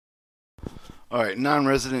All right,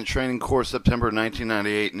 non-resident training course, September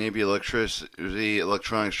 1998, Navy Electricity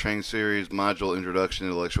Electronics Training Series, Module Introduction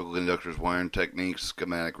to Electrical Conductors, Wiring Techniques,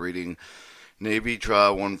 Schematic Reading, Navy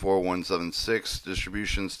Trial 14176,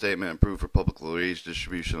 Distribution Statement Approved for Public Release,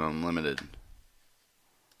 Distribution Unlimited.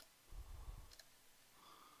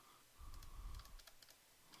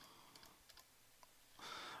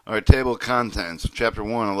 All right, table of contents. Chapter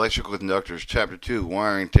 1, Electrical Conductors. Chapter 2,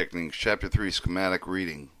 Wiring Techniques. Chapter 3, Schematic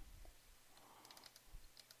Reading.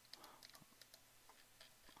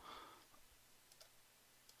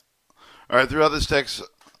 All right, throughout this text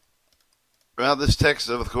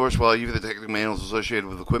of the course, while you view the technical manuals associated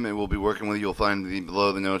with equipment we'll be working with, you'll find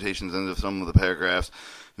below the notations under some of the paragraphs.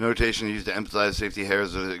 Notation used to emphasize safety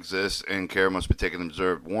hazards that exist and care must be taken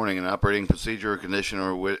observed. Warning, an operating procedure or condition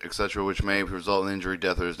or etc. which may result in injury,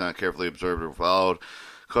 death, or is not carefully observed or followed.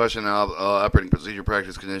 Caution, operating procedure,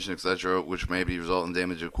 practice, condition, etc. which may be result in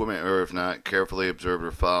damage to equipment or if not carefully observed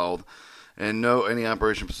or followed. And note any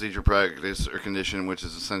operation, procedure, practice, or condition which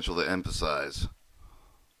is essential to emphasize.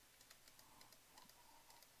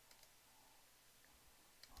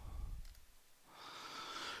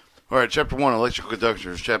 All right, Chapter 1, Electrical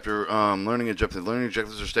Conductors. Chapter Learning Objectives. Learning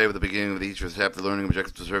objectives are stated at the beginning of each chapter. Learning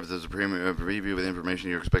objectives serve as a preview of the information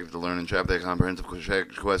you're expected to learn in chapter. Comprehensive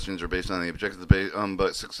questions are based on the objectives,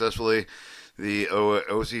 but successfully the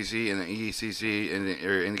OCC and the ECC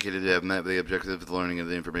are indicated to have met the objectives of the learning of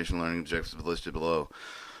the information learning objectives listed below.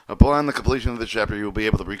 Upon the completion of this chapter, you will be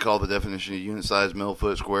able to recall the definition of unit size, mil,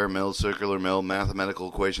 foot, square, mil, circular, mil, mathematical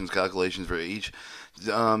equations, calculations for each.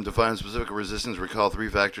 Define specific resistance. Recall three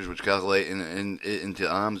factors which calculate into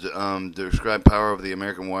ohms. Describe power of the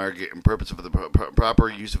American wire and purpose of the proper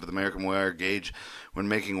use of the American wire gauge when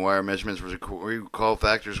making wire measurements. Recall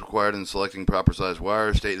factors required in selecting proper size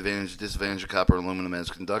wire. State advantage, disadvantage of copper and aluminum as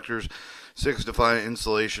conductors. 6. Define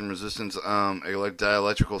insulation resistance,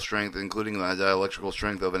 dielectrical strength, including the dielectrical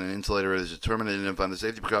strength of an insulator is determined, and identify the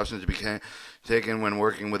safety precautions to be taken when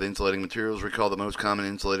working with insulating materials. Recall the most common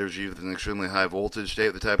insulators used with an extremely high voltage.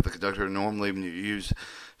 State the type of the conductor normally used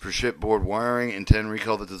for shipboard wiring. And 10.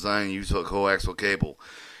 Recall the design and use of a coaxial cable.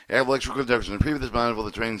 Add electrical conductors. In the previous module of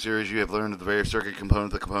the training series, you have learned the various circuit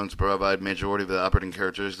components. The components provide majority of the operating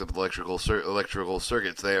characteristics of electrical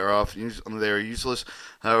circuits. They are useless,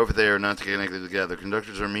 however, they are not connected together.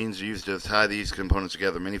 Conductors are means used to tie these components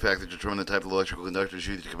together. Many factors determine the type of electrical conductors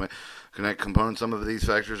used to connect components. Some of these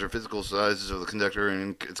factors are physical sizes of the conductor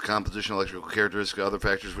and its composition, electrical characteristics. Other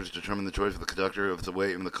factors which determine the choice of the conductor, of the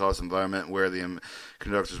weight, and the cost environment where the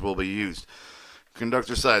conductors will be used.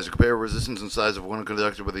 Conductor size. To compare resistance and size of one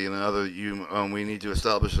conductor with another, we need to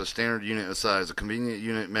establish a standard unit of size. A convenient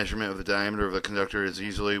unit measurement of the diameter of the conductor is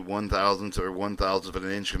usually 1/1000th or 1/1000th of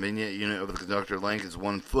an inch. Convenient unit of the conductor length is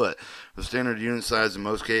 1 foot. The standard unit size in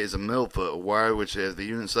most cases is a mil foot. A wire which has the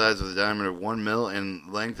unit size of the diameter of 1 mil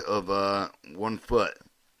and length of 1 foot.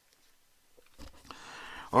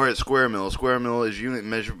 Alright, square mil. Square mil is unit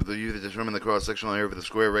measured with the unit to determine the cross-sectional area of the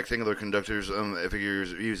square rectangular conductors.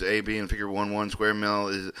 Figures use A, B, and figure 1-1. A square mil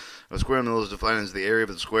is defined as the area of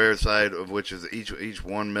the square side of which is each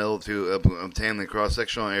 1 mil. To obtain the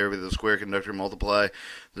cross-sectional area of the square conductor, multiply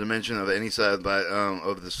the dimension of any side of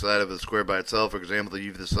the side of the square by itself. For example,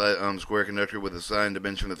 use the square conductor with a sine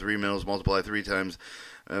dimension of 3 mils. Multiply 3 times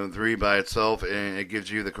 3 by itself, and it gives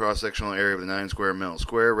you the cross-sectional area of the 9 square mil.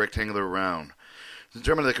 Square, rectangular, round.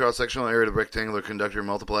 Determine the cross-sectional area of the rectangular conductor.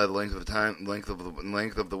 Multiply the length of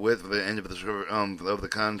the width of the end of the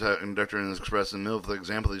conductor and is expressed in mil. For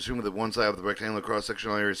example, assume that one side of the rectangular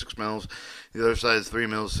cross-sectional area is 6 mils. The other side is 3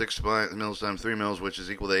 mils. 6 mils times 3 mils, which is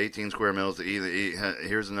equal to 18 square mils.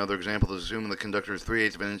 Here's another example. Assume the conductor is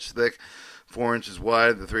 3/8 of an inch thick, 4 inches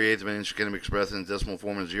wide. The 3/8 of an inch can be expressed in decimal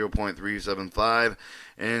form as 0.375.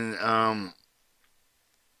 And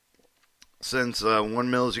since 1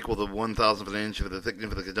 mil is equal to 1/1000th of an inch, if the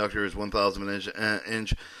thickness of the conductor is 1/1000th of an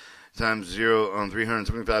inch times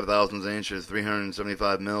 375,000 of an inch is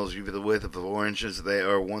 375 mils. You get the width of the 4 inches. They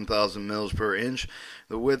are 1,000 mils per inch.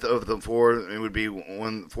 The width of the 4 would be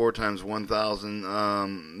 4 times 1,000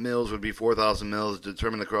 mils would be 4,000 mils.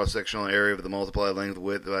 Determine the cross-sectional area of the multiplied length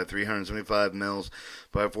width by 375 mils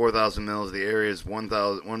by 4,000 mils. The area is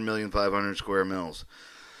 1,500 square mils.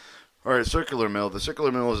 Alright, circular mill. The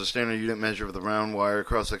circular mill is a standard unit measure of the round wire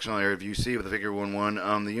cross-sectional area of UC with the figure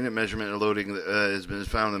 1-1. The unit measurement and loading is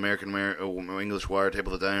found in the American English wire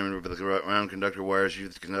table. The diameter of the round conductor wires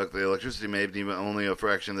used to conduct the electricity may be only a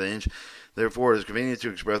fraction of the inch. Therefore, it is convenient to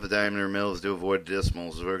express the diameter of mills to avoid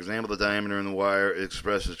decimals. For example, the diameter in the wire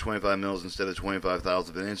expressed as 25 mils instead of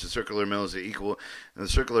 25,000 of an inch. The circular mill is the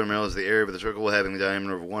area of the circle having the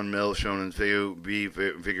diameter of 1 mil, shown in view B,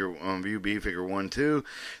 figure 1-2.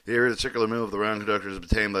 The area of the circular mill of the round conductor is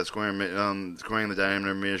obtained by squaring the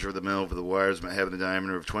diameter measure of the mill for the wires having the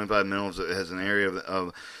diameter of 25 mils. It has an area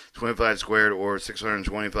of 25 squared or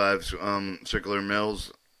 625 circular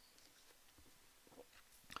mills.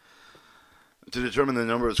 To determine the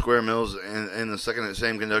number of square mills in the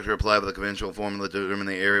same conductor, apply with the conventional formula to determine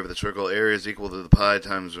the area of the circle. Area is equal to the pi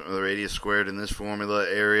times the radius squared. In this formula,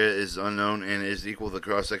 area is unknown and is equal to the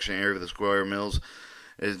cross-section area of the square mills.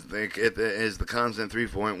 It is the constant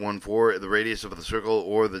 3.14, the radius of the circle,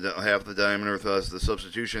 or half the diameter. Thus, the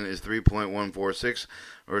substitution is 3.146,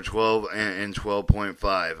 or 12 and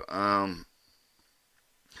 12.5.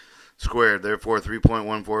 Squared. Therefore,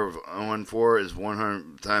 3.1414 is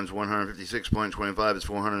 100 times 156.25 is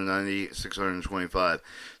 490,625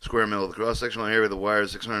 square mil. The cross-sectional area of the wire is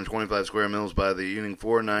 625 square mils by the unit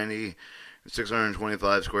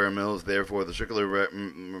 490,625 square mils. Therefore, the circular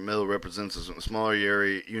mill represents a smaller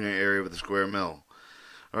unit area with the square mill.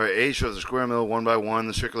 Alright, A shows the square mill 1 by 1.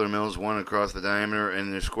 The circular mill is 1 across the diameter,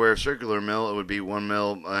 and the square circular mill, it would be 1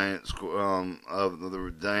 mil of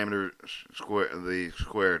the diameter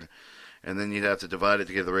squared. And then you'd have to divide it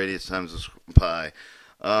to get the radius times the pi.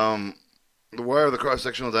 The wire of the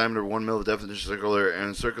cross-sectional diameter 1 mil, the definition circular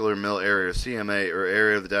and circular mill area, CMA, or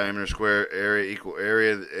area of the diameter square, area equal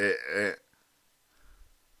area.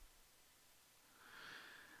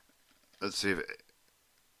 Let's see if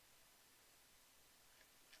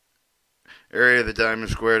area of the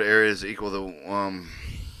diameter squared, area is equal to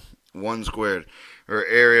 1 squared, or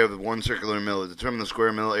area of the one circular mill. Determine the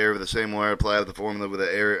square mill area of the same wire. Apply the formula with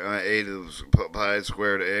the area a to the pi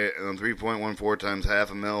squared. 3.14 times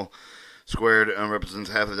half a mil squared represents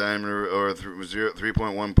half the diameter, or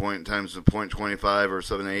 3.1 point times the 0.25, or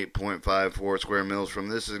 78.54 square mils. From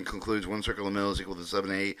this, it concludes one circular mill is equal to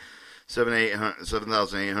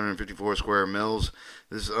 7,854 square mils.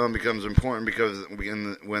 This becomes important because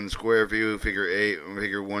when square view figure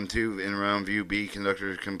 1-2 in round view B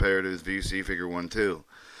conductor compared to view C figure 1-2.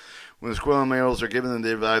 When the square mills are given, they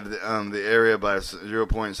divide the area by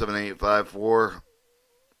 0.7854.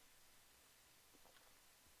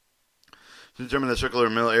 To determine the circular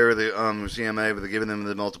mill area, the CMA, but given them,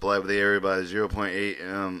 they multiply the area by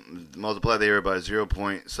 0.8, multiply the area by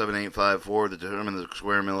 0.7854 to determine the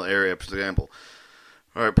square mill area. For example,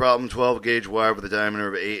 all right, problem 12: gauge wire with a diameter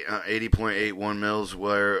of 80.81 mils,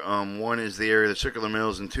 where 1 is the area of the circular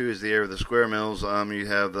mills and 2 is the area of the square mills. You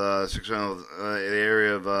have the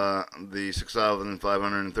area of the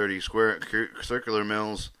 6,530 square circular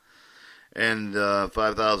mills and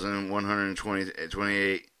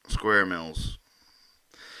 5,128 square mills.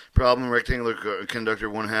 Problem: rectangular conductor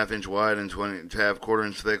 1/2 inch wide and 1/2 quarter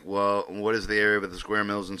inch thick. Well, what is the area of the square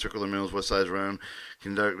mills and circular mills? What size round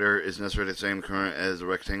conductor is necessary to the same current as the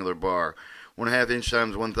rectangular bar? 1/2 inch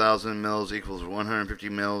times 1,000 mils equals 150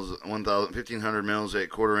 mils. 1,500 mils at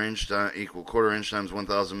quarter inch equal quarter inch times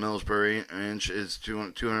 1,000 mils per inch is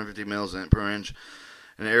 250 mils per inch.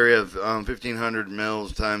 An area of 1,500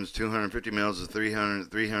 mils times 250 mils is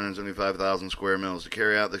 375,000 square mils. To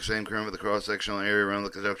carry out the same current with the cross-sectional area around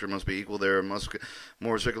the conductor must be equal. There are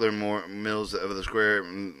more circular mills of the square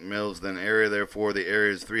mills than area. Therefore, the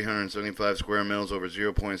area is 375 square mils over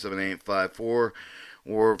 0.7854,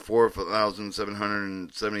 or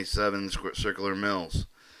 4,777 circular mills.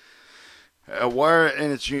 A wire in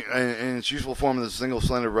its useful form is a single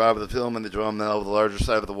slender rod with a filament and the drum metal. The larger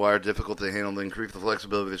side of the wire difficult to handle to increase the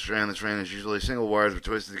flexibility of the strand. The strand is usually single wires but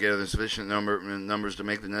twisted together in sufficient numbers to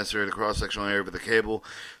make the necessary cross-sectional area of the cable.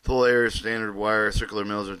 Full area standard wire circular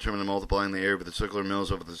mills are determined by multiplying the area of the circular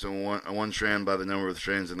mills over the one strand by the number of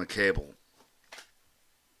strands in the cable.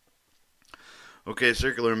 Okay,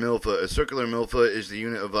 circular mill foot. A circular mill foot is the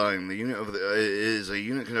unit of volume. The unit of is a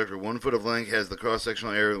unit conductor 1 foot of length has the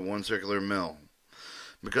cross-sectional area of 1 circular mill.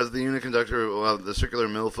 Because the unit conductor of the circular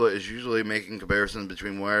mill foot is usually making comparisons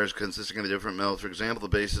between wires consisting of different mills. For example, the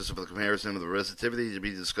basis of the comparison of the resistivity to be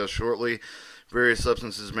discussed shortly. Various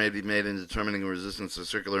substances may be made in determining resistance to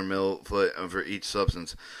circular mill foot for each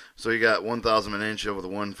substance. So you got 1,000 an inch over the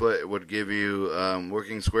 1 foot. It would give you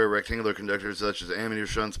working square rectangular conductors such as ammeter,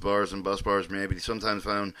 shunts, bars, and bus bars may be sometimes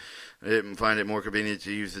find it more convenient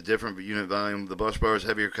to use the different unit volume. The bus bars,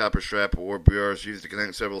 heavier copper strap, or bars used to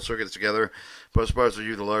connect several circuits together. Bus bars are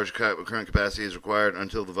used a large current capacity is required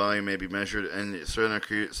until the volume may be measured and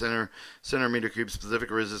centimeter cube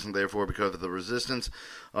specific resistance. Therefore, because of the resistance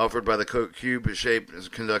offered by the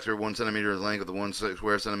cube-shaped conductor, 1 centimeter is length of the 1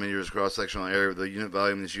 square centimeter is cross-sectional area of the unit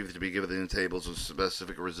volume is used to be given in tables of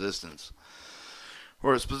specific resistance.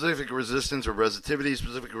 Or specific resistance or resistivity.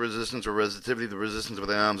 Specific resistance or resistivity, the resistance of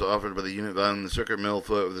the ohms offered by the unit volume, the circuit mill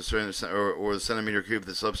foot, or the centimeter cube,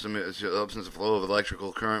 the substance of flow of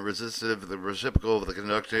electrical current. Resistive, the reciprocal of the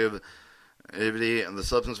conductivity, and the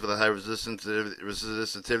substance with a high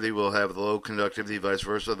resistivity will have low conductivity, vice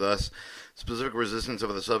versa. Thus, specific resistance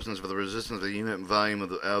of the substance for the resistance of the unit volume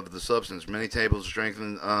of the substance. Many tables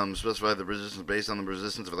specify the resistance based on the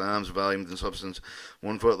resistance of the ohms volume of the substance,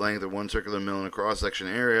 1 foot length, or 1 circular mill in a cross-section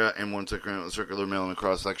area, and 1 circular mill in a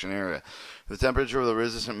cross-section area. The temperature of the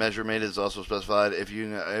resistant measure made is also specified. If you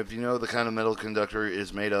know the kind of metal conductor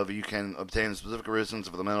is made of, you can obtain the specific resistance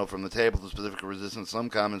of the metal from the table. The specific resistance, some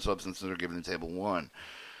common substances are given in Table 1.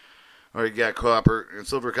 All right, you got copper,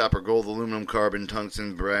 silver, copper, gold, aluminum, carbon,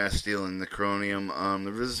 tungsten, brass, steel, and chromium.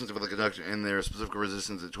 The resistance of the conductor in there, specific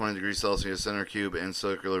resistance at 20 degrees Celsius, center cube, and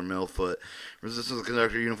circular mill foot. Resistance of the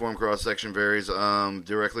conductor, uniform cross section varies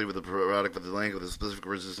directly with the product of the length of the specific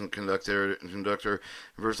resistant conductor.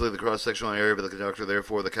 Inversely, the cross sectional area of the conductor.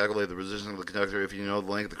 Therefore, calculate the resistance of the conductor if you know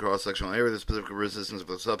the length of the cross sectional area, the specific resistance of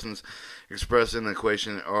the substance expressed in the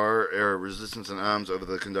equation R, resistance in ohms of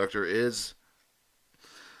the conductor is.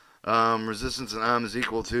 Resistance in ohms is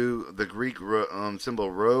equal to the Greek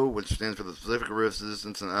symbol rho, which stands for the specific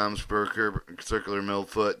resistance in ohms per circular mill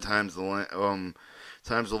foot times the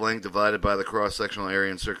length divided by the cross-sectional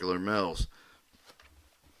area in circular mills.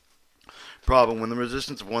 Problem: when the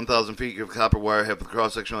resistance of 1,000 feet of copper wire have the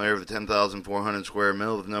cross-sectional area of 10,400 square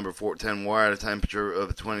mil with number 410 wire at a temperature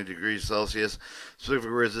of 20 degrees Celsius,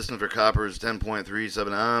 specific resistance for copper is 10.37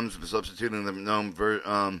 ohms. Substituting the known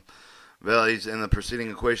values in the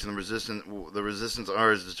preceding equation, the resistance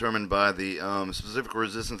R is determined by the specific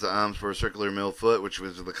resistance of ohms for a circular mill foot, which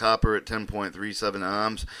was the copper at 10.37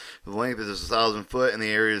 ohms. The length is 1,000 foot, and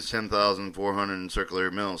the area is 10,400 in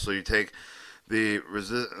circular mill. So you take the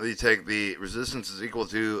resistance is equal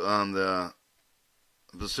to the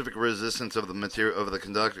specific resistance of the material of the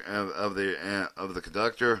conductor of the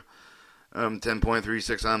conductor.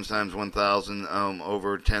 10.36 ohms times 1,000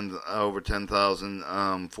 over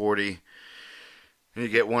 10,000 40. And you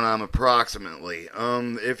get 1 ohm approximately.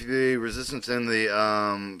 If the resistance in the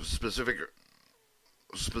specific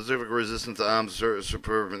resistance to ohms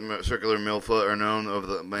per circular mill foot are known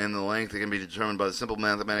and the length, it can be determined by the simple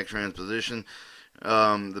mathematical transposition.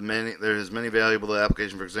 There is many valuable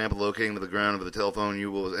applications. For example, locating the ground of the telephone,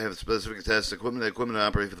 you will have specific tests. Equipment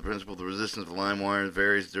operate for the principle the resistance of the line wire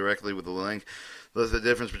varies directly with the length. Thus, the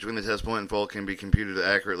difference between the test point and fault can be computed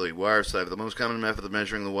accurately. Wire size. The most common method of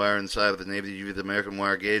measuring the wire inside of the Navy uses the American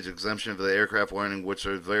wire gauge, exemption of the aircraft wiring, which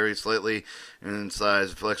are vary slightly in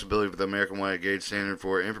size. Flexibility with the American wire gauge standard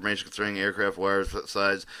for information concerning aircraft wire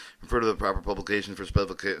size. Refer to the proper publication for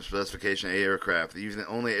specification of aircraft. The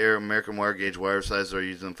only American wire gauge wire sizes are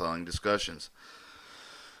used in the following discussions.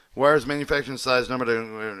 Wires manufacturing size numbered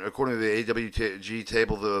according to the AWG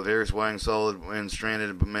table. The various wiring, solid and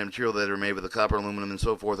stranded material that are made with the copper, aluminum, and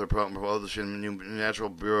so forth are published in the National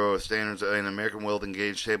Bureau of Standards. An American welding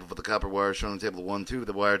gauge table for the copper wire shown in table 1-2.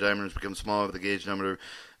 The wire diameters become smaller, the gauge number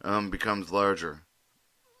becomes larger.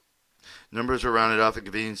 Numbers are rounded off at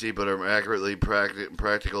conveniency, but are accurately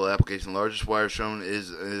practical application. The largest wire shown is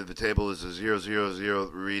the table is a 000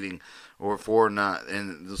 reading, or 4 knot,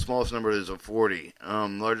 and the smallest number is a 40.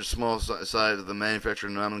 Largest small size of the manufacturer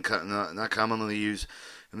not commonly used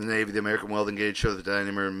in the Navy. The American welding gauge shows the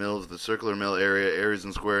diameter of mills, the circular mill areas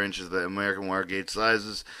in square inches, the American wire gauge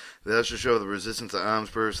sizes. They also show the resistance of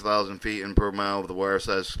ohms per 1,000 feet and per mile of the wire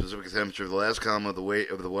size, specific temperature. The last column of the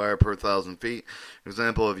weight of the wire per 1,000 feet.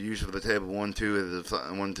 Example of use of the table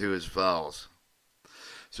 1-2 is follows.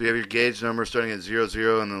 So you have your gauge number starting at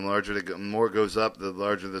 0, and then the more it goes up, the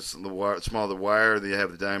larger the smaller the wire. You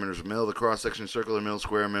have the diameters of mill, the cross-section, circular mill,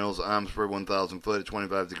 square mills, ohms per 1,000 foot at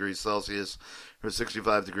 25 degrees Celsius, or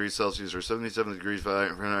 65 degrees Celsius, or 77 degrees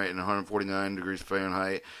Fahrenheit, and 149 degrees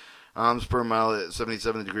Fahrenheit. Ohms per mile at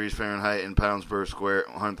 77 degrees Fahrenheit, and pounds per square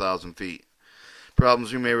 100,000 feet.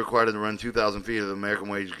 Problems: you may require to run 2,000 feet of American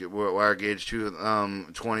wire gauge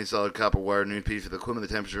 20 solid copper wire new piece with equipment.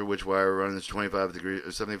 The temperature which wire runs 25 degrees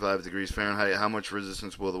or 75 degrees Fahrenheit. How much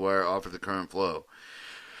resistance will the wire offer the current flow?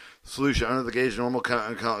 Solution: under the gauge, normal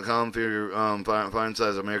column figure, fine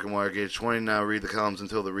size American wire gauge 20. Now read the columns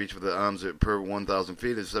until the reach of the ohms per 1,000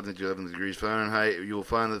 feet is 77 degrees Fahrenheit. You will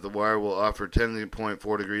find that the wire will offer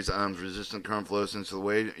 10.4 degrees ohms resistant current flow. Since the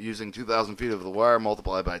weight using 2,000 feet of the wire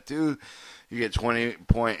multiplied by 2, you get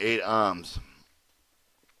 20.8 ohms.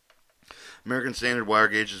 American Standard wire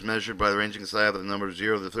gauge is measured by the ranging slab of the number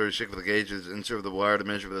 0 to 36 with the gauge is insert the wire to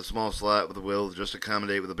measure with a small slot with the wheel just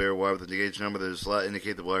accommodate with a bare wire with the gauge number. The slot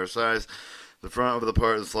indicate the wire size. The front of the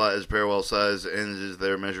part of the slot is parallel size and is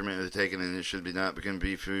their measurement is taken, and it should not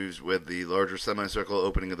be fused with the larger semicircle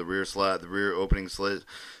opening of the rear slot. The rear opening slit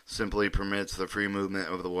simply permits the free movement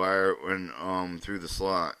of the wire when through the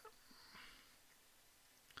slot.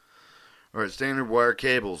 Alright, standard wire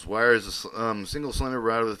cables. Wire is a single cylinder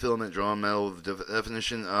rod with a filament drawn metal. The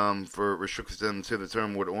definition for restricts them to the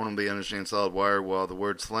term would normally understand solid wire, while the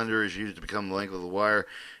word slender is used to become the length of the wire.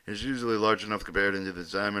 It is usually large enough compared into the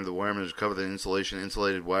diameter of the wire is covered in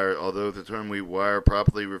insulated wire. Although the term wire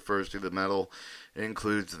properly refers to the metal, it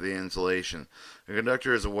includes the insulation. A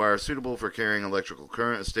conductor is a wire suitable for carrying electrical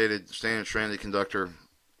current. A standard stranded conductor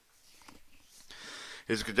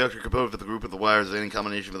is a conductor composed of the group of the wires of any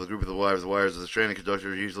combination of the group of the wires. The wires of the stranded conductor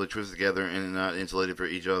are usually twisted together and are not insulated for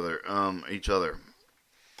each other.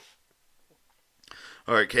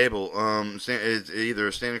 Alright, cable. It's either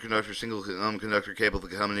a standard conductor, single conductor cable. The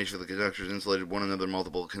combination of the conductors insulated one another.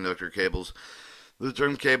 Multiple conductor cables. The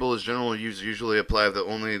term cable is generally used, usually applied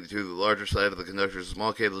only to the larger side of the conductors. The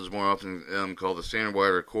small cable is more often called the standard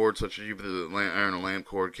wire or cord, such as the iron or lamp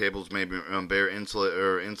cord. Cables may be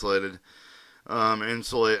insulated.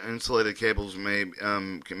 Insulated cables may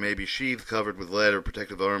be sheathed, covered with lead or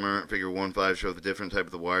protective armor. Figure 1.5 shows the different type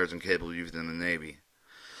of the wires and cables used in the Navy.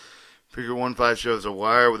 Figure 1.5 shows a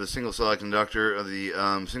wire with a single solid conductor, the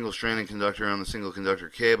single stranded conductor on the single conductor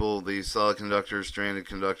cable. The solid conductor, stranded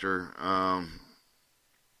conductor.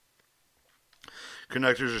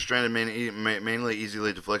 Conductors are stranded mainly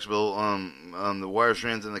easily flexible. The wire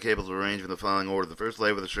strands and the cables are arranged in the following order. The first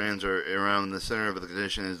layer of the strands are around the center of the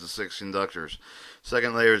condition is the 6 conductors.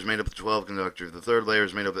 Second layer is made up of 12 conductors. The third layer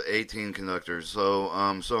is made up of 18 conductors. So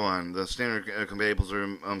on. The standard cables are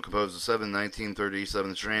composed of 7, 19,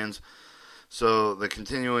 37 strands. So the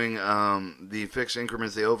continuing, the fixed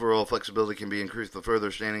increments, the overall flexibility can be increased the further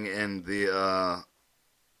standing and the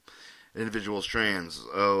individual strands.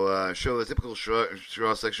 Show the typical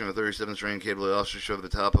cross section of a 37 strand cable. It also show the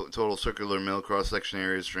total circular mill cross section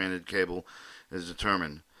area stranded cable is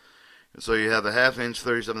determined. So you have a half-inch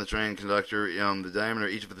 37 strand conductor. The diameter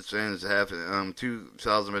of each of the strands is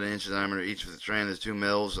 2,000 of an inch diameter. Each of the strand is 2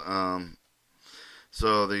 mils.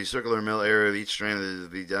 So the circular mill area of each strand is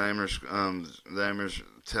the diameters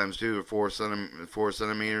times 2 or 4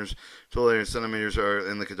 centimeters. Total area in centimeters are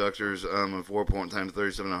in the conductors 4 times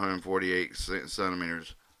 37, 148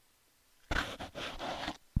 centimeters.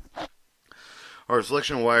 Our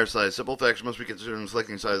selection of wire size. Simple factors must be considered in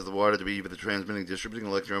selecting size of the wire to be either the transmitting, distributing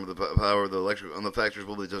electron with the power of the electric. The factors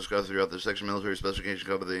will be discussed throughout the section. Military specification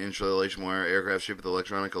cover the insulation wire, aircraft ship with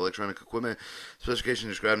electronic equipment. Specification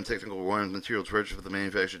describing technical requirements, material purchase for the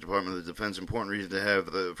manufacturing department of the defense. Important reason to have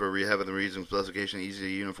for having the reason specification easy to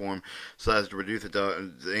uniform size to reduce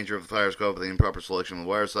the danger of the fires caused by the improper selection of the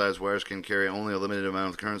wire size. Wires can carry only a limited amount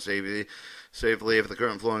of current safely. If the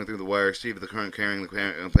current flowing through the wire exceeds the current carrying the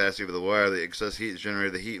capacity of the wire, the excess heat is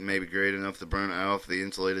generated. The heat may be great enough to burn off the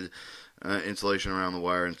insulation around the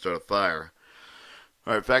wire and start a fire.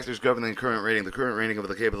 Alright, factors governing current rating. The current rating of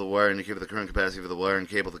the cable of the wire indicate the current capacity of the wire and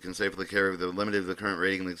cable that can safely carry the limited of the current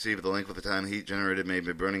rating. The exceed of the length of the time heat generated may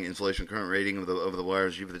be burning insulation. Current rating of the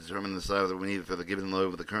wires used to determine the size of the needed for the given load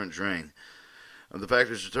with the current drain. The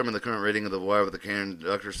factors determine the current rating of the wire with the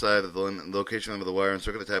conductor side of the location of the wire and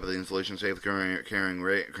circuit type of the insulation, safe current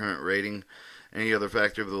rating. Any other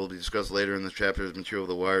factor that will be discussed later in this chapter is material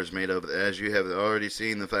the wire is made of. As you have already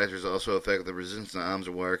seen, the factors also affect the resistance of ohms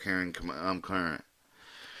of wire carrying current.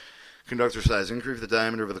 Conductor size. Increase the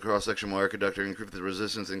diameter of the cross-section wire conductor, increase the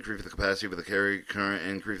resistance, increase the capacity of the carry current,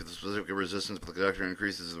 increase the specific resistance of the conductor,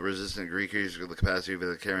 increases the resistance, decreases the capacity of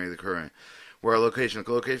the carrying the current. Wire location.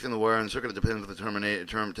 The location of the wire and the circuit depends on the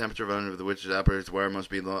temperature under which it operates. The wire must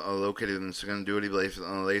be located in continuity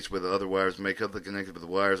laced with other wires. Make up the connected with the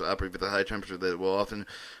wires operate with a high temperature that will often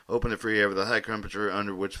open to free air with a high temperature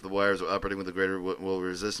under which the wires are operating with a greater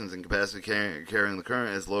resistance and capacity carrying the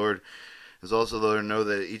current is lowered It's also learned to know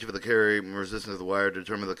that each of the carrying resistance of the wire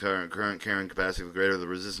determines the current carrying capacity. The greater the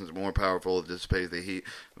resistance, the more powerful it dissipates the heat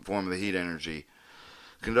in the form of the heat energy.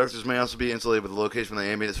 Conductors may also be insulated with the location of the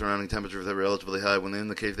ambient surrounding temperature if they're relatively high. When they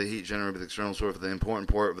indicate the heat generated by the external source of the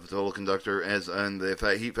important part of the total conductor, and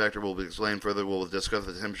the heat factor will be explained further. We'll discuss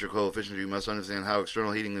the temperature coefficient. You must understand how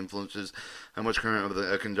external heating influences how much current of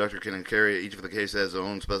a conductor can carry. Each of the cases has their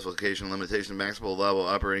own specification and limitation. Maximum allowable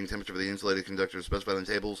operating temperature for the insulated conductor is specified in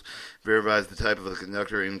tables. Verifies the type of the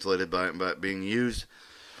conductor insulated by being used.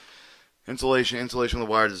 Insulation of the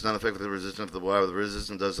wire does not affect the resistance of the wire. The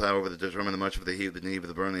resistance does, however, determine much of the heat the need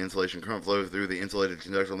to burn the insulation. Current flows through the insulated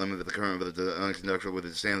conductor. Limit of the current of the conductor with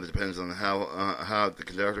the standard depends on how the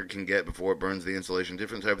conductor can get before it burns the insulation.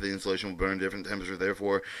 Different type of the insulation will burn different temperatures.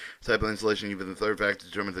 Therefore, type of insulation, even the third factor,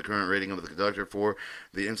 determines the current rating of the conductor. For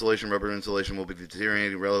the insulation, rubber insulation will be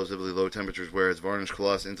deteriorating at relatively low temperatures, whereas varnished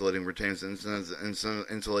cloth insulating retains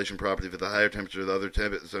insulation property for the higher temperature. The other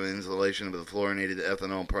types of insulation with the fluorinated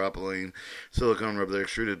ethanol, propylene, silicone rubber,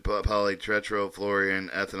 extruded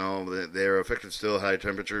polytetrafluorine, ethanol, they are effective still at high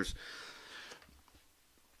temperatures.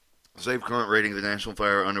 Safe current rating. The National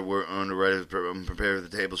Fire Underwriters prepared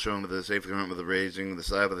the table showing the safe current with the raising the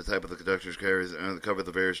size of the type of the conductors carries cover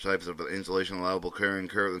the various types of insulation allowable carrying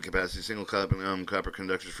current capacity. Single copper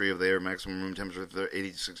conductors free of the air, maximum room temperature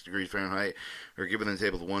 86 degrees Fahrenheit, are given in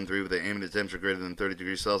table 1-3 with the ambient temperature greater than 30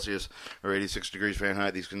 degrees Celsius or 86 degrees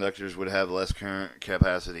Fahrenheit. These conductors would have less current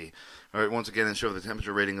capacity. All right, once again, it shows the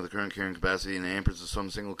temperature rating of the current carrying capacity in amperes of some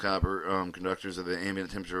single copper conductors at the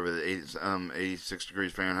ambient temperature of 86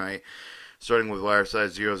 degrees Fahrenheit. Starting with wire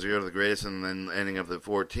size 0, to the greatest, and then ending up at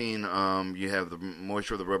 14, you have the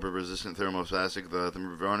moisture of the rubber-resistant thermoplastic, the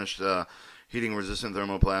varnished heating-resistant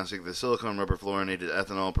thermoplastic, the silicone rubber fluorinated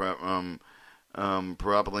ethanol,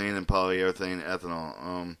 propylene, and polyurethane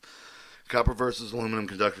ethanol. Copper versus aluminum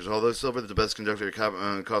conductors. Although silver is the best conductor,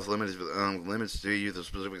 cost limits to use of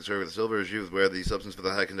specific circuit. Silver is used where the substance for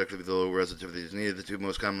the high conductivity, the low resistivity is needed. The two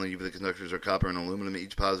most commonly used conductors are copper and aluminum,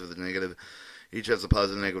 each positive and negative. Each has a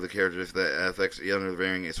positive and negative characteristic that affects the other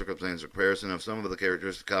varying circumstances. Comparison of some of the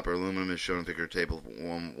characteristics of copper and aluminum is shown in figure table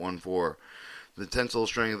 1.4. The tensile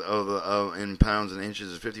strength in pounds and inches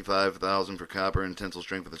is 55,000 for copper, and tensile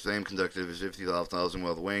strength for the same conductive is 50,000,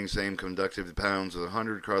 while the weighing same conductive pounds is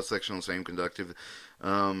 100, cross-sectional same conductive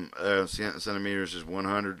centimeters is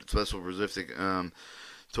 100. Special resistive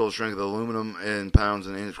total strength of the aluminum in pounds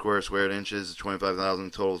and inch squared inches is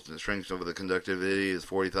 25,000. Total strength of the conductivity is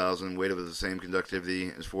 40,000. Weight of the same conductivity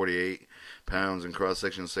is 48 pounds, and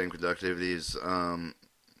cross-section same conductivity is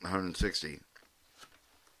 160.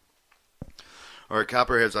 Alright,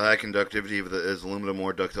 copper has a high conductivity as aluminum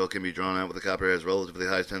more ductile can be drawn out. With the copper has relatively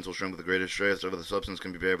high tensile strength with the greatest stress over the substance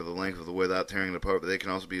can be varied with the length of the wood without tearing it apart, but they can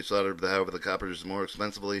also be soldered. However, the copper is more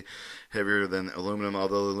expensively heavier than aluminum.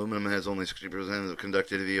 Although aluminum has only 60% of the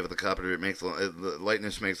conductivity of the copper, the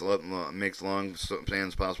lightness makes long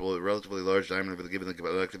spans possible. A relatively large diameter given the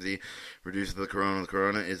conductivity reduces the corona. The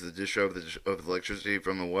corona is the discharge of electricity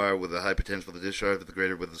from the wire with a high potential for the discharge. The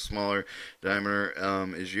greater with the smaller diameter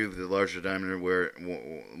is used. The larger diameter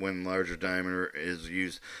when larger diameter is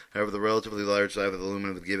used. However, the relatively large size of the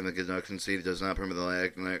aluminum given the conductancy does not permit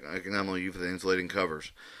the economical use of the insulating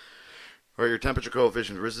covers. Or your temperature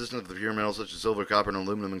coefficient. The resistance of the pure metals such as silver, copper, and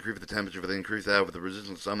aluminum increase the temperature, but they increase that with the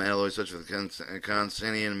resistance of some alloys such as the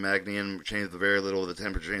constanium and magnesium change very little with the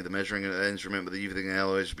temperature. Change the measuring instrument with the evening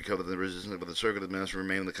alloys because of the resistance, but the circuit of the mass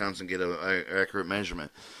remain the constant get an accurate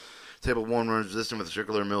measurement. Table 1 runs resistant with a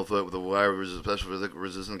circular mill foot with a wire special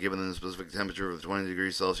resistance given the specific temperature of 20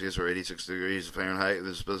 degrees Celsius or 86 degrees Fahrenheit.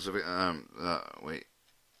 The specific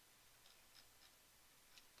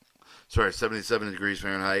 77 degrees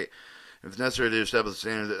Fahrenheit. If necessary to establish the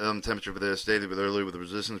standard temperature for the stated with earlier with the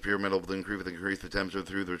resistance, pure metal will increase the temperature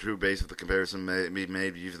through the true base of the comparison may be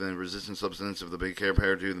made using the resistance substance of the big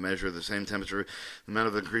compared to the measure of the same temperature. The amount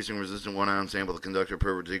of increasing resistant 1 ounce sample of the conductor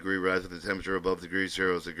per degree rise with the temperature above degree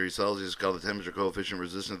 0 degrees Celsius called the temperature coefficient.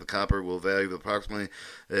 Resistance of the copper will value approximately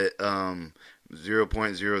at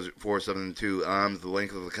 0.0472 ohms. The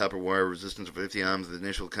length of the copper wire resistance of 50 ohms. The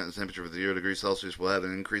initial temperature of 0 degrees Celsius will have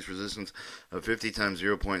an increased resistance of 50 times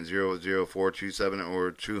 0.00427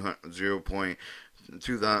 or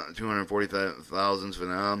 240 thousandths of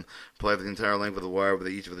an ohm. Apply for the entire length of the wire with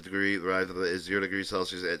each of the degree. The rise of it is 0 degrees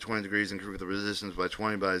Celsius. At 20 degrees, increase the resistance by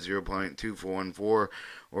 20 by 0.214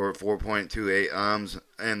 or 4.28 ohms,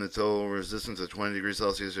 and the total resistance at 20 degrees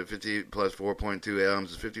Celsius at 50 plus 4.2 ohms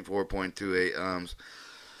is 54.28 ohms.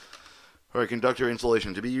 Alright, conductor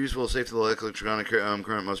insulation. To be useful, safe to the electronic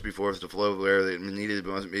current must be forced to flow where it needed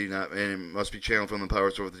must be not, and it must be channeled from the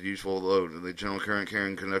power source with useful load. The general current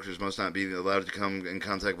carrying conductors must not be allowed to come in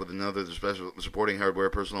contact with another. The special supporting hardware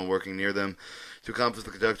personnel working near them. To accomplish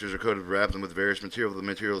the conductors are coated wrapped them with various material. The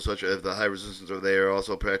materials such as the high resistance they are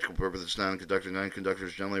also practical purposes non-conductor.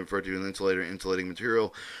 Non-conductors generally referred to as an insulator insulating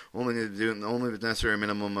material. Only the necessary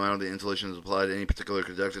minimum amount of the insulation is applied to any particular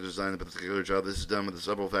conductor designed for a particular job. This is done with the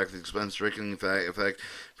several factors expense, striking effect,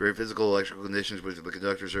 very physical electrical conditions which the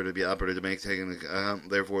conductors are to be operated to make taking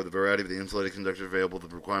therefore the variety of the insulated conductors available, the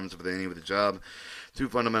requirements of any of the job. Two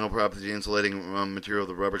fundamental properties: the insulating material,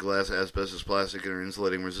 the rubber, glass, asbestos, plastic, and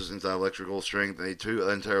insulating resistance, electrical strength. Two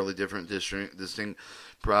entirely different distinct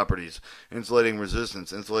properties. Insulating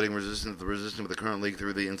resistance. Insulating resistance, the resistance of the current leak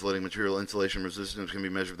through the insulating material. Insulation resistance can be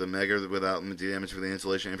measured with a measure without damage for the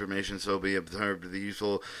insulation information, so be observed the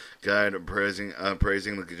useful guide appraising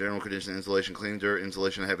the general condition of insulation. Clean dirt,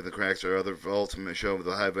 insulation having the cracks or other faults may show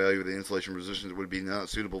the high value of the insulation resistance would be not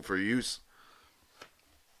suitable for use.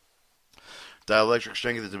 Dielectric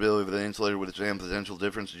strength is the ability of the insulator with its potential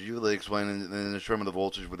difference is usually explained in determine the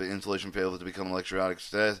voltage where the insulation fails to become electrostatic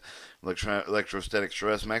stress.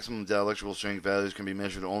 Maximum dielectrical strength values can be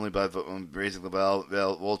measured only by raising the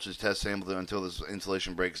voltage test sample until this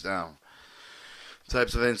insulation breaks down.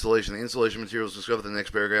 Types of insulation. The insulation materials discovered in the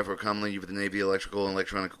next paragraph are commonly used with the Navy electrical and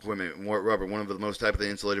electronic equipment. Rubber. One of the most type of the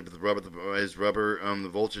insulated with the rubber is rubber. The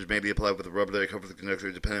voltage may be applied with the rubber that covers the conductor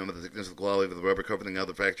depending on the thickness of the quality of the rubber covering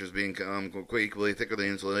other factors being equally thicker the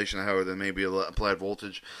insulation. However, there may be applied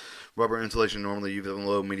voltage. Rubber insulation normally used in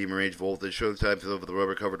low, medium range voltage. Show the types of the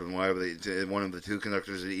rubber covered with wire. One of the two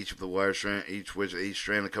conductors in each of the wire strand, each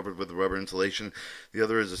strand is covered with the rubber insulation. The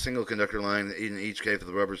other is a single conductor line. In each case,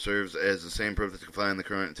 the rubber serves as the same purpose to confine the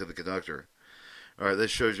current to the conductor. Alright,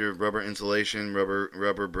 this shows your rubber insulation,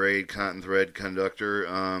 rubber braid, cotton thread conductor,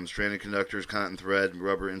 stranded conductors, cotton thread,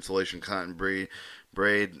 rubber insulation, cotton braid,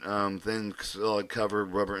 thin solid cover,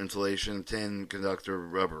 rubber insulation, tin conductor,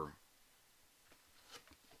 rubber.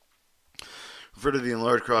 Refer to the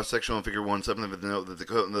enlarged cross-sectional in Figure 1.7 of the note that the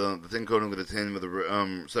thin coating of the tin with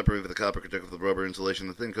the separated with the copper conductor with the rubber insulation.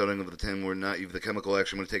 The thin coating of the tin would not use the chemical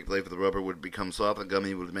action would take place, but the rubber would become soft and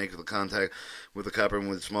gummy, would make the contact with the copper and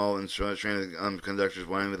with small and stranded conductors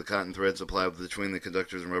winding with the cotton thread supplied between the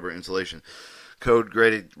conductors and rubber insulation.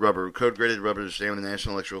 Code-graded rubber. Code-graded rubber is the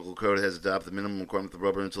National Electrical Code has adopted the minimum requirement of the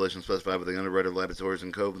rubber insulation specified by the underwriter laboratories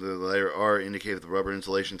and code. The letter R indicates the rubber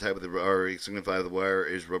insulation type of the R signifies the wire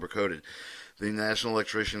is rubber-coated. The National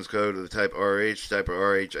Electrician's Code of the type RH, type of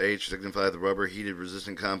RHH signifies the rubber heated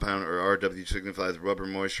resistant compound, or RW signifies rubber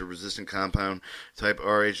moisture resistant compound. Type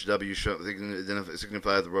RHW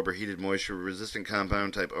signifies the rubber heated moisture resistant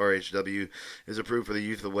compound. Type RHW is approved for the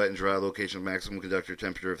use of the wet and dry location of maximum conductor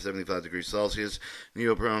temperature of 75 degrees Celsius.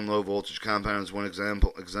 Neoprene low voltage compound is one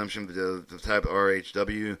exemption for the type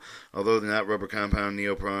RHW. Although the not rubber compound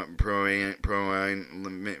neoprene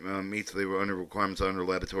meets the under requirements under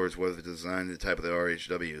laboratories whether designed the type of the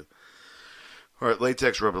RHW. Alright,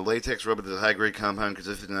 latex rubber. Latex rubber is a high-grade compound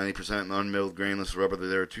consisting of 90% unmilled grainless rubber.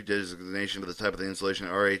 There are two designations for the type of the insulation,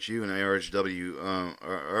 RHU and RHW.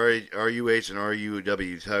 RUH and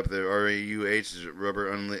RUW. Type of the RUH is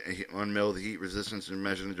rubber unmilled, heat resistance and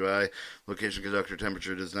measured in the dry location conductor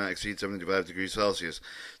temperature does not exceed 75 degrees Celsius.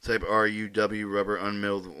 Type RUW, rubber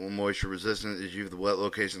unmilled, moisture resistant, is used in wet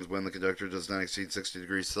locations when the conductor does not exceed 60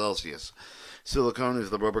 degrees Celsius. Silicone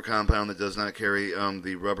is the rubber compound that does not carry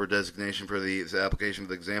the rubber designation for the application.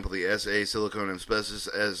 For example, the SA silicone asbestos.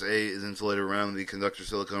 SA is insulated around the conductor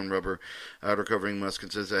silicone rubber. Outer covering must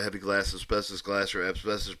consist of heavy glass, asbestos glass, or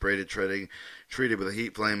asbestos braided treated with a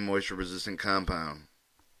heat flame moisture resistant compound.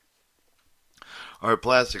 Alright,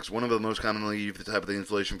 plastics. One of the most commonly used type of the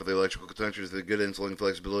insulation for the electrical conductors is the good insulating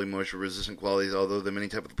flexibility, moisture resistant qualities. Although the many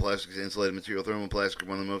types of plastics insulated material, thermoplastic are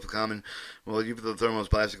one of the most common. While used for the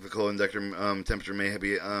thermoplastic, the conductor temperature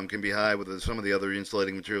can be high with some of the other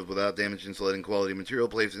insulating materials without damage insulating quality. Material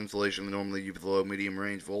plates insulation normally used for low medium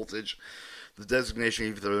range voltage. The designation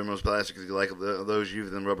used for the thermoplastic is like those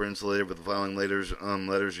used in rubber insulated with the following letters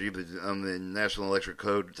used the National Electric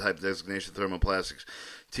Code type designation thermoplastics.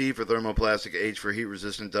 T for thermoplastic, H for heat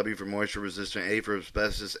resistant, W for moisture resistant, A for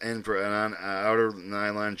asbestos, N for outer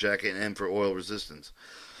nylon jacket, and M for oil resistance.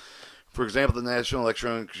 For example, the National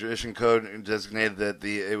Electrician Code designated that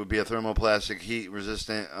it would be a thermoplastic, heat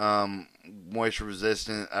resistant, moisture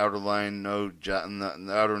resistant, outer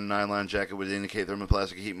nylon jacket would indicate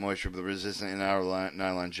thermoplastic, heat, moisture resistant, and outer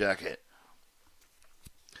nylon jacket.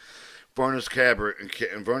 Varnish cambric.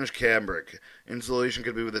 Insulation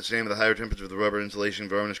could be with the same with the higher temperature of the rubber insulation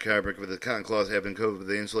varnish fabric with the cotton cloth have been coated with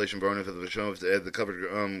the insulation varnish of the show the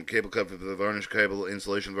covered cable cover for the varnish cable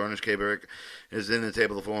insulation varnish fabric is in the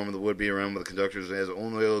tape of the form of the would be around with the conductors. It has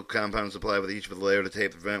only oil compound supplied with each of the layer of the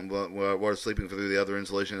tape to prevent water sleeping through the other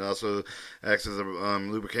insulation. It also acts as a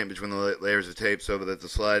lubricant between the layers of tape so that the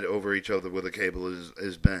slide over each other where the cable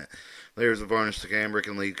is bent. Layers of varnish to cambric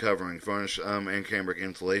and lead covering. Varnish and cambric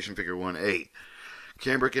insulation, figure 1-8.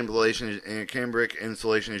 Cambric insulation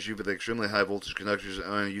is used with extremely high voltage conductors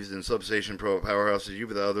used in substation powerhouses, used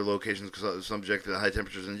with other locations subject to high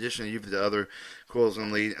temperatures. In addition, used with other coils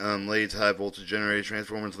and leads, high voltage generators,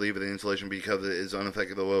 transformers lead with the insulation because it is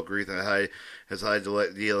unaffected by oil grease and has high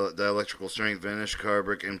dielectrical strength. Varnish,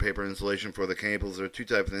 cambric, and paper insulation for the cables. There are two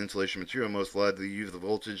types of insulation material most widely used. The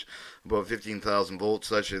voltage above 15,000 volts,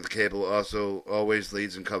 such as the cable, also always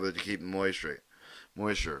leads and covered to keep moisture.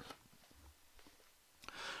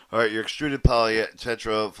 Alright, your extruded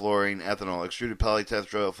polytetrafluorine ethanol. Extruded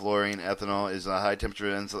polytetrafluorine ethanol is a high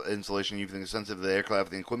temperature insulation using sensitive to the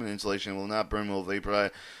aircraft. The equipment insulation will not burn, will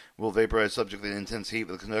vaporize subject to intense heat.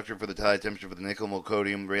 With a conductor for the high temperature with nickel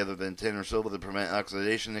melodium rather than tin or silver to prevent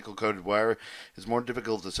oxidation. Nickel coated wire is more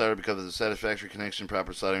difficult to solder because of the satisfactory connection to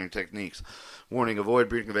proper soldering techniques. Warning: avoid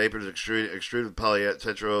breathing vapors. Extruded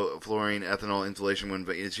polytetrafluorine ethanol insulation when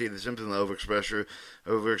achieve the symptom of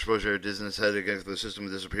overexposure or dizziness, headache against the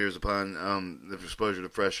system disappears upon the exposure to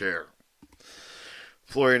fresh air.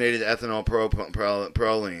 Fluorinated ethanol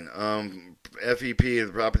proline. FEP,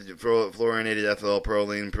 the property fluorinated ethanol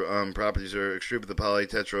proline properties are extruded with the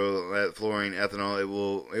polytetrafluorine ethanol.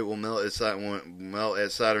 It will melt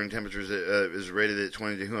at soldering temperatures. Is rated at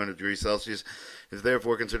 20 to 200 degrees Celsius. Is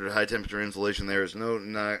therefore considered high temperature insulation. There is no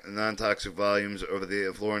non-toxic volumes over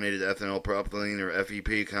the fluorinated ethanol propylene or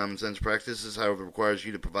FEP. Common sense practices, however, requires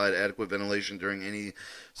you to provide adequate ventilation during any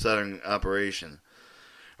soldering operation.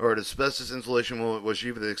 Or asbestos insulation was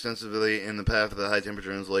used extensively in the path of the high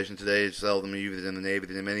temperature insulation. Today it's seldom used in the Navy.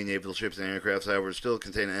 Many naval ships and aircraft, however, still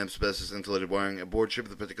contain asbestos insulated wiring. Aboard ship,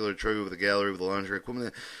 the particular true with the gallery with the laundry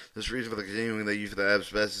equipment. This reason for the continuing the use of the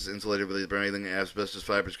asbestos insulated with the breathing asbestos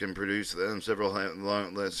fibers can produce several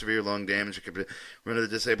severe lung damage. It can render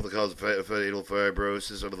disabled to cause fatal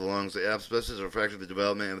fibrosis of the lungs. The asbestos are affected the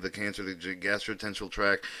development of the cancer, the gastrointestinal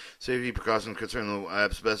tract. Safety precautions concerning the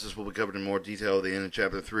asbestos will be covered in more detail at the end of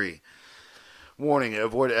chapter 3. Warning: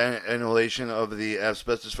 avoid inhalation of the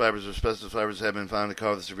asbestos fibers. Asbestos fibers have been found to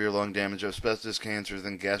cause severe lung damage, asbestos cancers,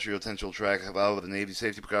 and gastrointestinal tract. Follow the Navy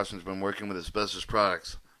safety precautions when working with asbestos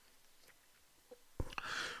products.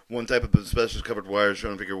 One type of asbestos covered wire is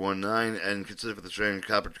shown in figure 1-9 and consisted of the strand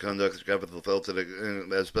copper conductors covered with the felted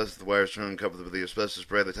asbestos wire shown covered with the asbestos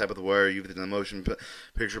spray. The type of the wire used in the motion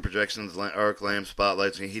picture projections, arc lamps,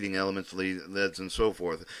 spotlights, and heating elements, LEDs, and so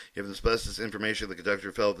forth. You have the asbestos information. The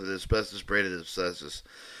conductor felted asbestos, braided asbestos.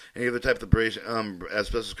 Any other type of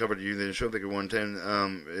asbestos covered unit in show figure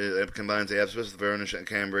 110 it combines the asbestos, varnish, and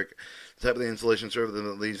cambric. The type of the insulation served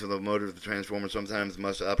that leads to the motor of the transformer sometimes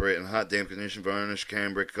must operate in hot, damp condition. Varnish,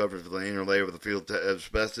 cambric covers the inner layer with the field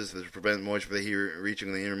asbestos to prevent moisture from the heat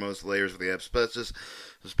reaching the innermost layers of the asbestos.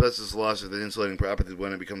 Asbestos loses the insulating properties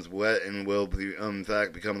when it becomes wet and will, in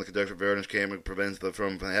fact, become the conductor. Varnish cambric prevents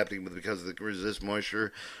from happening because it resists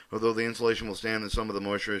moisture. Although the insulation will stand some of the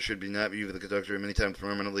moisture, it should be not used with the conductor many times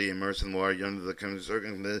permanently immersed in water.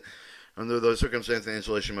 Under those circumstances, the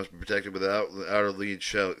insulation must be protected without the outer lead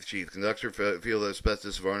sheath. Conductor, field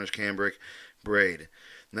asbestos, varnish, cambric, braid.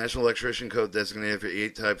 National Electrician Code designated for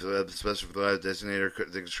 8 types of asbestos provided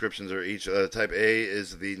designator descriptions are each. Type A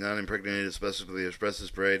is the non-impregnated asbestos with the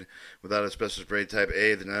asbestos braid without asbestos braid. Type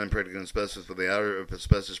A, the non-impregnated asbestos with the outer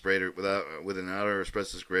asbestos braid with an outer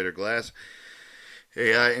asbestos braid or glass.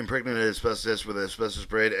 AI, impregnated asbestos with asbestos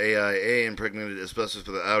braid. AIA, impregnated asbestos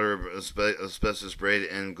with the outer asbestos braid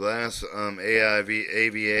and glass.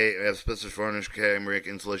 AVA, asbestos varnish, cambric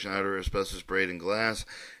insulation, outer asbestos braid and glass.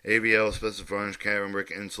 AVL, asbestos varnish,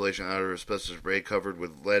 cambric insulation, outer asbestos braid covered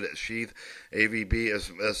with lead sheath. AVB,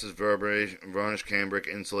 asbestos varnish, cambric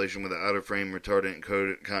insulation with the outer frame retardant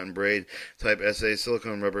coated cotton braid. Type SA,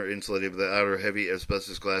 silicone rubber insulated with the outer heavy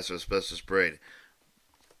asbestos glass or asbestos braid.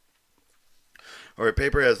 Alright,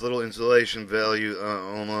 paper has little insulation value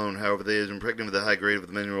alone. However, it is impregnated with a high grade of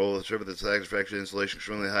the mineral oil. Serve with the satisfactory insulation,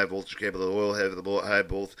 extremely high voltage cable. The oil has the high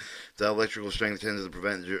both dielectrical strength tends to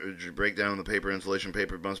prevent breakdown of the paper insulation.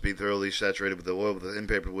 Paper must be thoroughly saturated with the oil. With the thin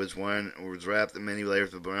paper was wrapped in many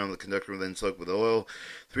layers around the conductor and then soaked with oil.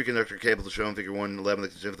 3 conductor cables are shown in figure 111 that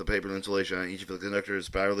consist of the paper insulation on each of the conductors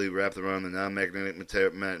spirally wrapped around the non-magnetic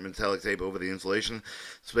metallic tape over the insulation.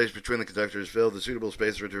 Space between the conductors is filled. The suitable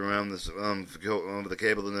space around this of the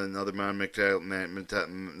cable and another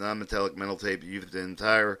non-metallic metal tape used the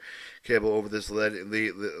entire cable over this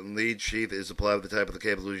lead sheath is supplied with the type of the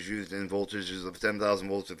cable is used in voltages of 10,000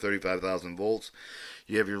 volts to 35,000 volts.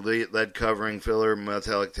 You have your lead covering, filler,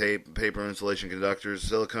 metallic tape, paper insulation conductors,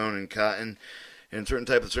 silicone, and cotton. In certain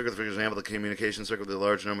type of circuit, for example, the communication circuit, the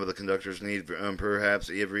large number of the conductors need perhaps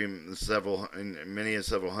many as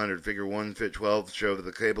several hundred. Figure 1, fit 12 show that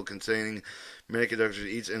the cable containing many conductors,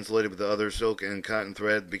 each insulated with the other silk and cotton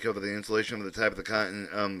thread. Because of the insulation of the type of the cotton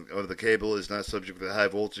of the cable is not subject to the high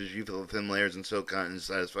voltage, use of the thin layers and silk cotton is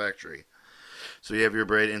satisfactory. So you have your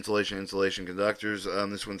braid insulation conductors.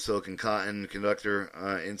 This one's silk and cotton conductor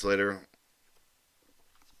insulator.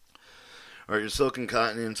 Alright, your silk and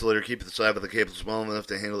cotton insulator keep the side of the cable small enough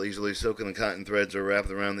to handle easily. Silk and the cotton threads are wrapped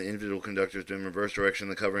around the individual conductors in reverse direction.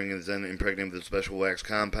 The covering is then impregnated with a special wax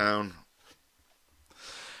compound.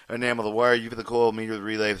 Enamel the wire, use the coil, meter the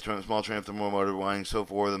relay, small transformer motor, winding, so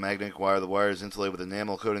forth. The magnetic wire. The wire is insulated with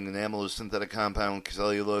enamel coating. Enamel is synthetic compound,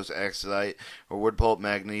 cellulose, axite, or wood pulp,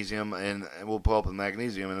 magnesium, and wood pulp and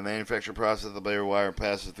magnesium. In the manufacture process, the bare wire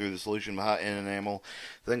passes through the solution of hot and enamel,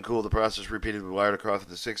 then cool. The process repeated with wire across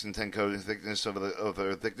the 6 and 10 coating thickness for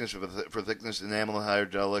thickness enamel and higher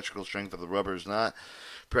electrical strength of the rubber is not.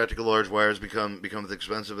 Practical large wires become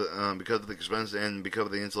expensive because of the expense and because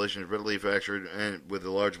of the insulation is readily fractured and with the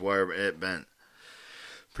large wire bent.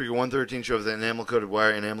 Figure 113 shows that enamel-coated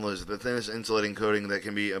wire. Enamel is the thinnest insulating coating that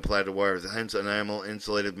can be applied to wires. Hence,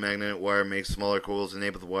 enamel-insulated magnetic wire makes smaller coils,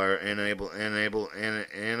 enable the wire, enameled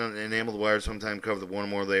wires sometimes cover the one or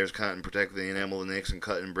more layers cotton, protect the enamel, nicks, and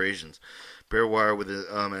cut abrasions. Bare wire with the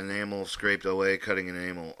enamel scraped away, cutting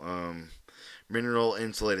enamel. Mineral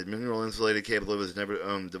insulated cable was never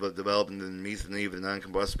developed to meet the need of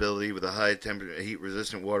non-combustibility with a high temperature,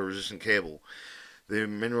 heat-resistant, water-resistant cable. The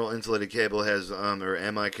mineral insulated cable has,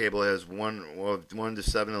 or MI cable has 1 to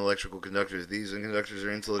 7 electrical conductors. These conductors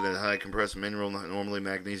are insulated in high compressed mineral, normally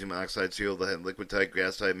magnesium oxide sealed, liquid type,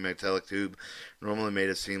 gas type, metallic tube, normally made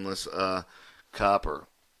of seamless copper.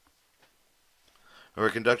 Or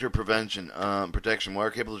conductor protection.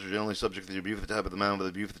 Wire cables are generally subject to the abuse of the type of the mount, but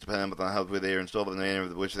the abuse of the dependent on how they are installed and the manner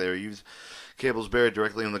with which they are used. Cables buried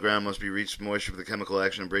directly on the ground must be reached moisture with the chemical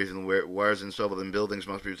action abrasion. Wires installed within buildings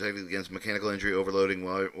must be protected against mechanical injury, overloading.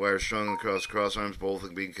 Wires strung across crossarms, both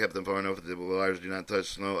can be kept them far enough that the wires do not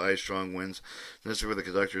touch snow, ice, strong winds. Necessary for the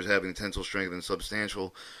conductors having tensile strength and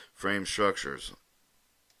substantial frame structures.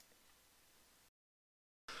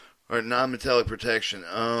 Alright, non-metallic protection.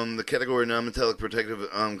 The category non-metallic protective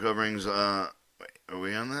coverings, wait, are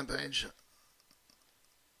we on that page?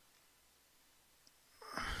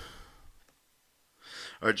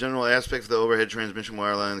 Alright, general aspects of the overhead transmission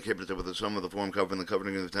wire line, the cable with the sum of the form covering the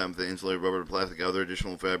covering of the top of the insulated rubber, plastic, other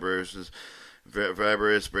additional fibrous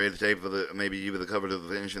braid tape may be used with the cover to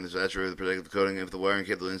the finish and the saturated protective coating. If the wiring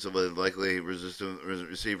cable is insulated, likely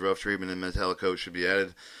receive rough treatment and metallic coat should be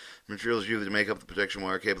added. Materials used to make up the protection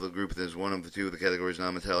wire cable group is one of the two of the categories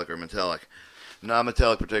non-metallic or metallic.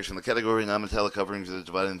 Non-metallic protection. The category non-metallic coverings is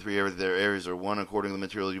divided in 3 areas. Their areas are 1 according to the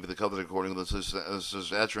material used with the cover, according to the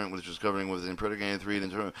saturant, which is covering with impregnated 3,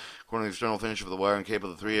 then according to the external finish of the wire and cable.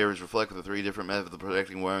 The 3 areas reflect the 3 different methods of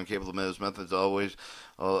protecting wire and cable. Those methods always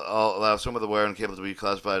allow some of the wire and cable to be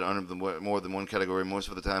classified under more than one category. Most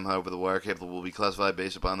of the time, however, the wire cable will be classified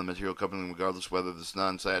based upon the material covering, regardless whether this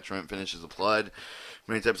non-saturant finish is applied.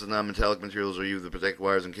 Many types of non-metallic materials are used to protect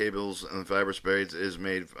wires and cables, and fiber sprays is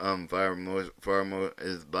made is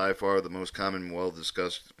by far the most common. Will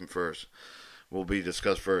be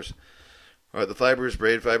discussed first. Alright, the fibrous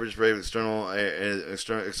braid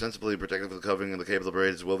extensively protected with the covering of the cable. The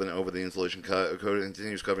braid is woven over the insulation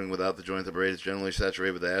continuous covering without the joint. The braid is generally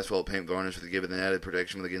saturated with the asphalt paint varnish to give it an added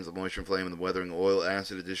protection against the moisture, flame, and the weathering. Oil,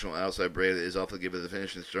 acid, additional outside braid is often given the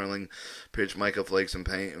finish in sterling, pitch, mica flakes, and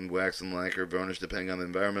paint, and wax and lacquer varnish, depending on the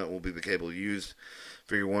environment, will be the cable used.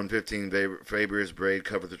 Figure 115, fibrous braid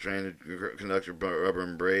covers the stranded conductor rubber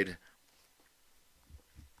and braid.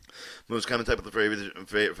 Most common type of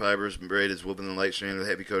the fibrous braid is woven in light strand with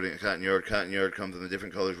heavy coating. Cotton yard. Cotton yard comes in the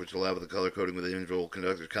different colors, which allow the color coating with the individual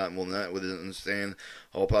conductors. Cotton will not withstand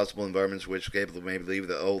all possible environments which cable may believe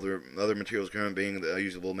that other materials current being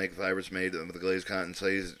usable make fibers made of the glazed cotton,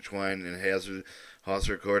 seize, twine, and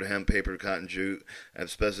hawser, cord, hemp, paper, cotton, jute,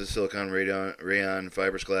 asbestos, silicone, rayon,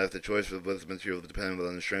 fibrous glass. The choice of this material depends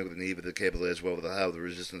on the strength of the need of the cable as well as how the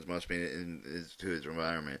resistance must be to its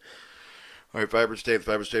environment. Alright, fibrous tape.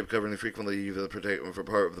 Fibrous tape covering frequently used for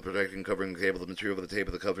part of the protecting covering cable. The material of the tape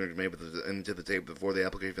of the covering is made into the tape before the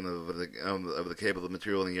application of the cable. The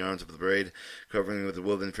material and the yarns of the braid covering with the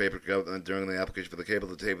woven fabric during the application for the cable.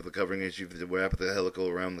 The tape of the covering is used to wrap the helical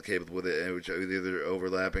around the cable with it, which is either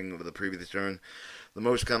overlapping with the previous turn. The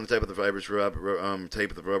most common type of the fibrous tape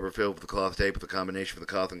of the rubber filled with the cloth tape with a combination of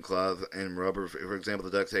the cloth and rubber. For example,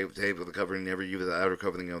 the duct tape with the covering never used the outer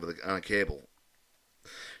covering on a cable.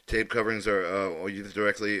 Tape coverings are used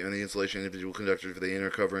directly in the insulation of individual conductors for the inner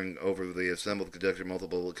covering over the assembled conductor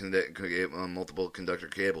multiple conductor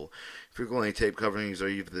cable. Frequently, tape coverings are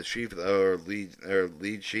used for the sheath or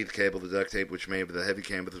lead sheath cable. The duct tape, which made with a heavy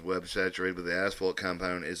canvas web saturated with the asphalt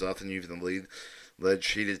compound, is often used in the lead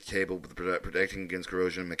sheeted cable protecting against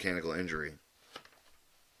corrosion and mechanical injury.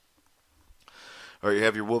 Or you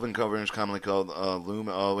have your woven coverings, commonly called loom,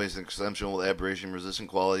 always exceptional abrasion-resistant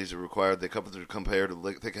qualities are required. They compare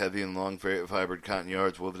to thick, heavy, and long fibered cotton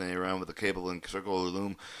yards woven around with a cable and circle or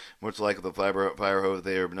loom. Much like the fire hose,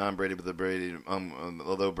 they are non-braided with the braided,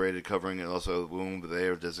 although braided covering and also loom, but they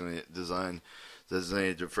are designated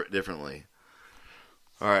differently.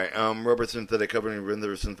 Alright, rubber synthetic covering.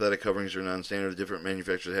 Render synthetic coverings are non-standard. Different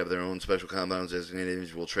manufacturers have their own special compounds designated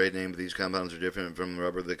individual trade name, but these compounds are different from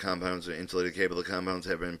rubber. The compounds are insulated cable. The compounds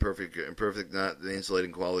have perfect, not the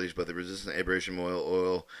insulating qualities, but the resistant abrasion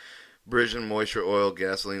moisture, oil,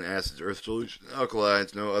 gasoline, acids, earth solution,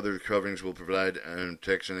 alkalides. No other coverings will provide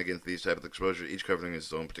protection against these type of exposure. Each covering is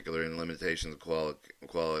its own particular and limitations and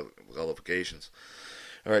qualifications.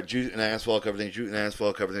 Alright, jute and asphalt coverings. Jute and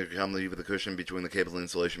asphalt coverings are commonly used with a cushion between the cable and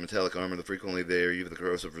insulation. Metallic armor, frequently they are used with the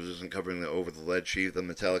corrosive resistant covering over the lead sheath. The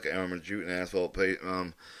metallic armor, jute and asphalt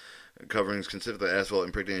coverings consist of the asphalt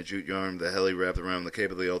impregnated jute yarn, the heli wrapped around the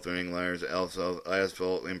cable, the alternating layers,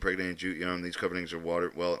 asphalt impregnated jute yarn. These coverings are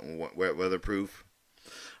weatherproof.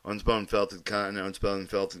 Unspun felted cotton. Unspun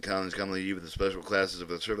felted cotton is commonly used with the special classes of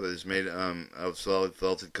the surface that is made of solid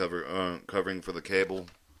felted covering for the cable.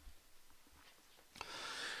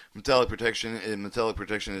 Metallic protection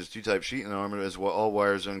is two-type sheet and armor, as well. All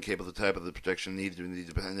wires and cable. The type of the protection needed to be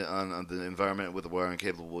dependent on the environment with the wire and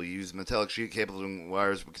cable will use. Metallic sheet cables and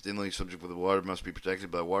wires continually subject with the water must be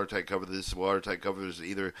protected by watertight cover. This watertight cover is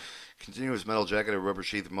either continuous metal jacket or rubber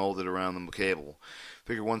sheath molded around the cable.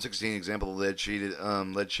 Figure 116, example of lead sheeted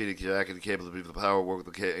jacket cable to be the power work.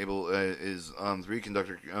 The cable is three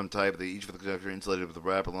conductor type. Each of the conductor insulated with a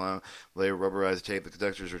wrap layer rubberized tape. The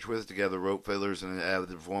conductors are twisted together, rope fillers, and added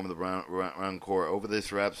to form the round core. Over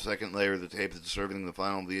this wrapped second layer of the tape is serving the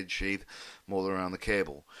final lead sheath molded around the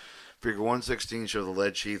cable. Figure 116 shows the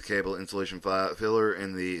lead sheath cable insulation filler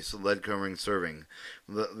and the lead covering serving.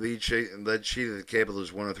 The lead sheath cable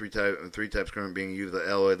is one of three types currently being used: the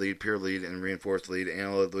alloy lead, pure lead, and reinforced lead.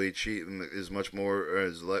 Alloy lead sheath is much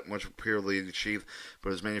pure lead sheath,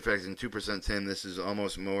 but is manufactured in 2% tin. This is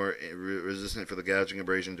almost more resistant for the gouging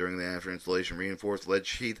abrasion during the after installation. Reinforced lead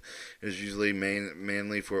sheath is usually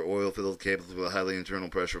mainly for oil-filled cables with a highly internal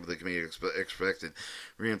pressure, but they can be expected.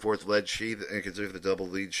 Reinforced lead sheath consists of the double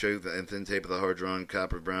lead sheath and thin tape of the hard-drawn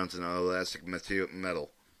copper, bronze, and elastic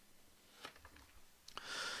metal.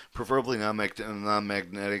 Preferably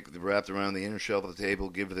non-magnetic, wrapped around the inner shelf of the table,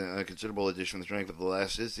 give a considerable addition to the strength of the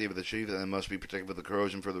elasticity of the sheath, and must be protected with the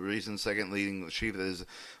corrosion for the reason. Second, leading sheath is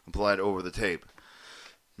applied over the tape.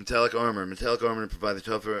 Metallic armor. Metallic armor provides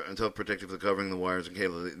tough protective for covering the wires and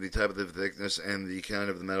cable. The type of the thickness and the kind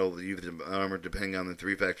of the metal used in armor depending on the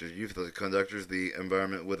three factors. Use of the conductors, the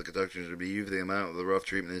environment with the conductors to be used, the amount of the rough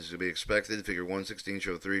treatment is to be expected. Figure 116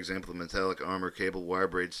 shows three examples of metallic armor: cable, wire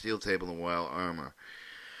braid, steel tape, and wire armor.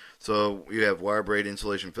 So you have wire braid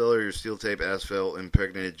insulation filler, your steel tape, asphalt,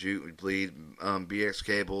 impregnated jute bleed, BX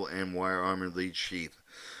cable, and wire armor lead sheath.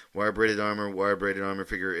 Wire braided armor,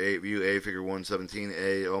 figure 8, view A, figure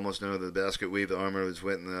 117A. Almost none of the basket weave armor is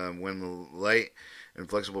when the light and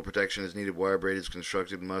flexible protection is needed. Wire braid is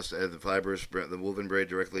constructed, must add the woven braid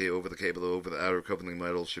directly over the cable. Over the outer covering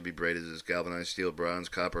metal should be braided as galvanized steel, bronze,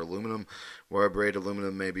 copper, aluminum. Wire braid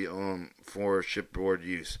aluminum may be for shipboard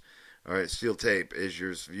use. Alright, steel tape is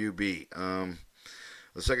your view B.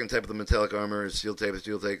 The second type of the metallic armor is steel tape. The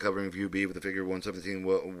steel tape covering view B with the figure 117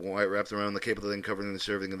 white wrapped around the cable, then covering the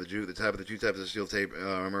serving of the jute. The type of the two types of steel tape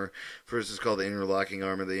armor. First is called the interlocking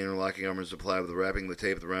armor. The interlocking armor is applied with wrapping the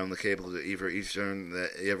tape around the cable to for each turn that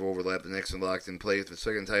ever overlap. The next is locked in place. The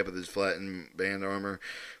second type of this flattened band armor.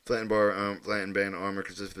 Flattened band armor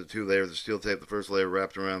consists of two layers of steel tape. The first layer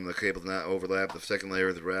wrapped around the cable does not overlap. The second layer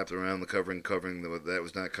is wrapped around the covering that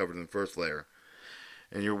was not covered in the first layer.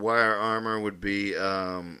 And your wire armor would be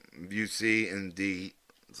view C and D.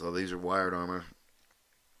 So these are wired armor.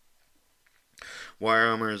 Wire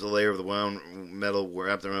armor is a layer of the wound metal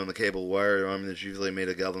wrapped around the cable. Wire armor that's usually made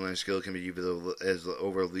of galvanized steel can be used as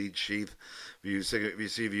over a lead sheath. View C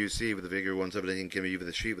with the figure 117 can be used with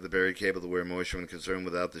a sheet with a buried cable to wear moisture when concerned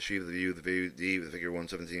without the sheet with the view D with the figure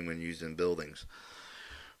 117 when used in buildings.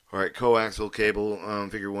 Alright, coaxial cable,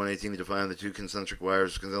 figure 118, to define the two concentric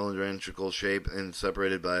wires, cylindrical shape and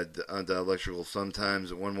separated by dielectrical.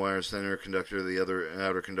 Sometimes one wire is center conductor, the other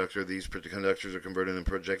outer conductor. These conductors are converted in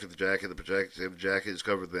protective jacket. The protective jacket is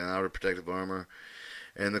covered with an outer protective armor.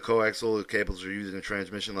 And the coaxial cables are used in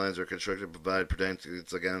transmission lines are constructed to provide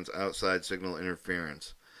protections against outside signal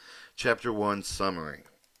interference. Chapter 1 Summary.